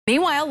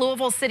Meanwhile,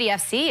 Louisville City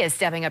FC is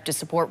stepping up to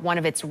support one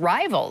of its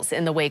rivals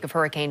in the wake of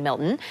Hurricane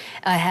Milton.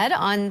 Ahead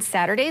on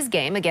Saturday's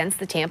game against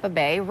the Tampa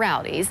Bay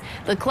Rowdies,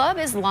 the club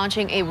is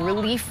launching a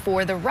Relief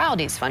for the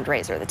Rowdies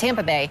fundraiser. The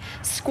Tampa Bay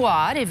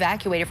squad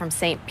evacuated from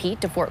St. Pete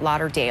to Fort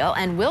Lauderdale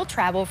and will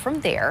travel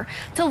from there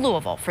to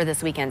Louisville for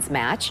this weekend's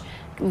match.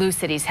 Lou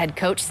City's head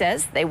coach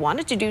says they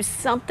wanted to do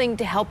something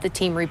to help the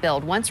team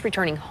rebuild once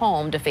returning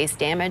home to face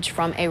damage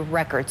from a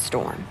record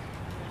storm.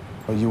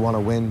 You want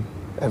to win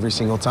every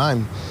single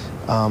time.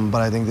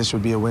 But I think this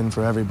would be a win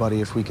for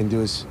everybody if we can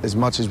do as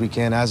much as we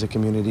can as a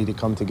community to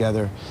come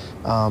together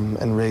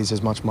and raise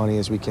as much money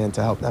as we can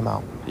to help them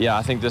out. Yeah,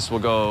 I think this will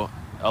go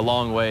a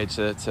long way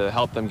to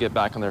help them get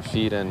back on their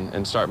feet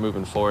and start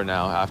moving forward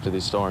now after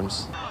these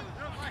storms.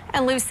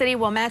 And Lou City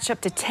will match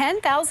up to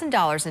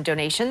 $10,000 in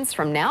donations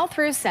from now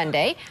through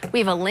Sunday. We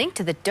have a link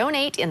to the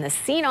donate in the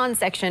Seen On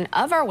section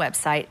of our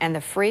website and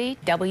the free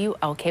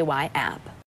WLKY app.